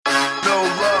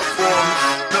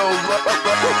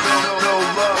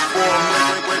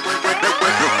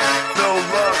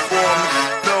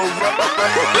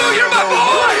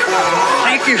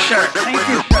you, sir. Thank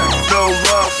you, sir. No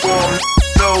love for 'em,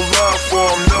 no love for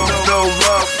 'em, no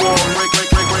love for 'em,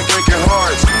 breaking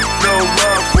hearts. No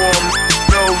love for 'em,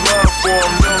 no love for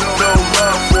 'em, no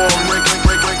love for 'em,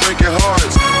 breaking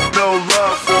hearts. No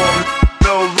love for 'em,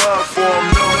 no love for 'em,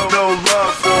 no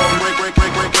love for 'em,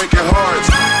 breaking hearts.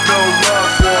 No love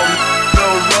for 'em, no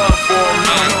love for 'em,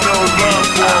 no love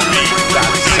for 'em,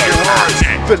 breaking hearts.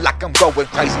 Feel like I'm going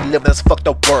crazy, living this fucked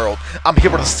up world. I'm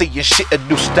here to see and shit and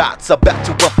new starts about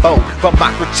to unfold. From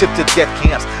microchip to death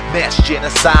camps, mass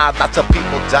genocide, lots of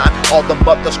people dying. All the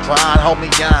mothers crying,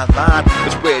 homie, online.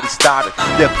 It's where it started.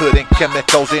 They're putting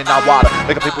chemicals in our water,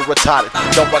 making people retarded.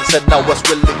 Don't want to know what's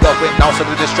really going on, so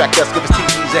they distract us, give us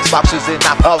TVs, Xboxes, and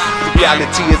our phones. The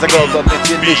reality is a government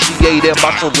initiated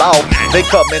martial law. They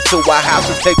come into our house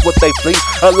and take what they please,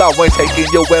 allowing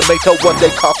taking your inmate to what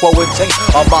they call quarantine.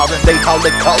 A modern day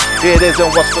holocaust. It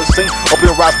isn't what's foreseen. Open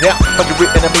your eyes now. 100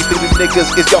 enemies, these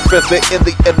niggas is your friends. They're in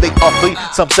the end, they are free.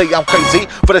 Some say I'm crazy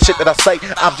for the shit that I say.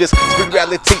 I'm just speaking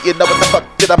reality. You know what the fuck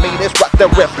did I mean? It's right there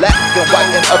in black and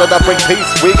white. In order to bring peace,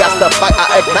 we got to fight.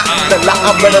 I ignite the light.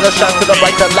 I'm ready to shine to the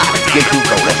right to light. Yeah, you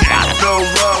know the shot. No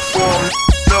love for 'em,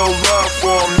 no love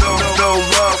for 'em, no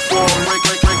love for 'em,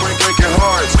 breaking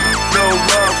hearts. No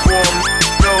love for 'em,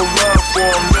 no love for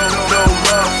 'em, no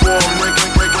love for 'em,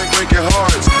 breaking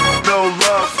hearts. No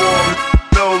love for 'em,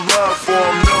 no love for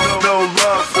 'em, no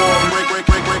love for 'em,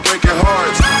 breaking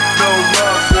hearts. No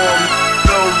love for 'em,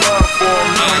 no love for 'em,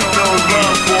 no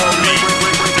love for 'em,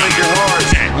 breaking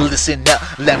hearts. Listen up,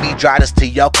 let me drive this to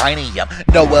your cranium.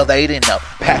 No evading up,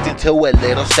 packed into a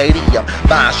little stadium.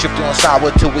 Mind shifting on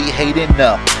sour till we hating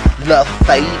up. Love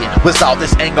fading, where's all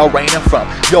this anger raining from?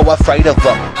 You're afraid of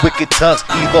them, wicked tongues,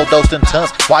 evil dosed in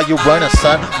tons. Why you running,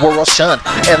 son? World shun,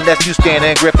 unless you stand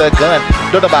and grip a gun.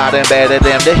 Don't nobody better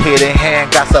than the hidden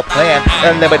hand got a plan.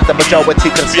 And limit the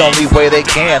majority, cause it's the only way they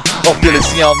can. Or feel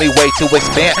it's the only way to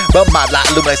expand. But my light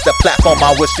illuminates the platform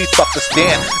on which these fuckers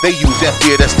stand. They using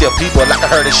fear to steal people like a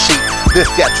herd of sheep. This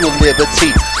statue of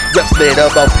liberty, reps lit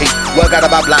of OP. What got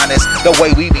about blindness? The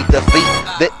way we meet defeat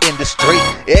the industry.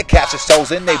 It captures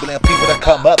souls, enabling people to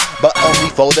come up, but only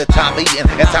for the time being.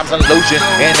 And time's an illusion,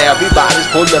 and everybody's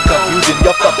full of confusion.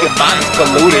 Your fucking mind is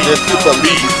polluted if you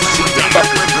believe you see the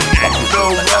fucking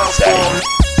no love for 'em,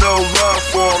 no love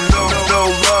for 'em, no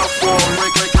love for 'em,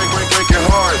 breaking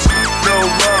hearts. No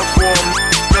love for 'em,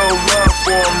 no love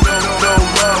for 'em, no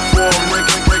love for 'em,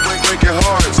 breaking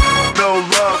hearts. No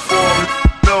love for 'em,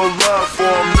 no love for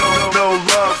 'em, no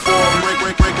love for 'em,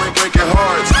 breaking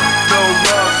hearts. No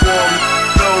love for 'em,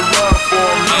 no love for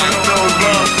 'em, no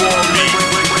love for 'em,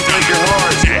 breaking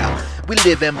hearts. We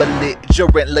live in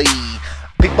belligerently.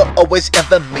 People always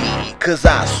envy me, cause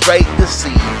I straight the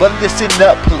sea. But listen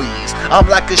up please, I'm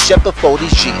like a chef of 40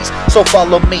 G's. So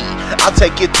follow me, I'll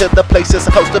take you to the place it's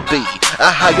supposed to be.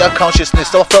 A higher consciousness,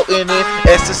 so floating in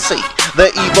ecstasy. The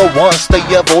evil ones, they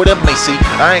avoiding me. See,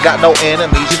 I ain't got no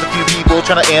enemies, just a few people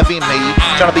trying to envy me.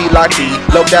 Trying to be like me,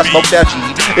 low down, smoke that G.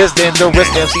 It's dangerous,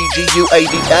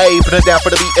 MCGUADA. Put it down for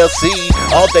the BLC,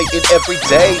 all day and every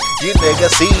day. You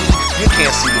niggas see, you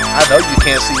can't see, I know you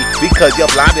can't see, because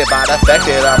you're blinded by the fact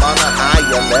that I'm on a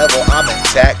higher level. I'm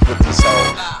intact with this soul,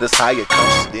 this higher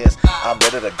consciousness. I'm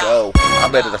ready to go,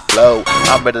 I'm ready to flow,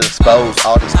 I'm ready to expose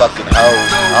all these fucking hoes.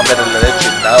 I'm ready to let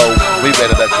you know, we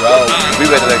ready to grow, we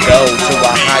ready to go to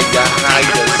a higher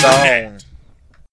zone.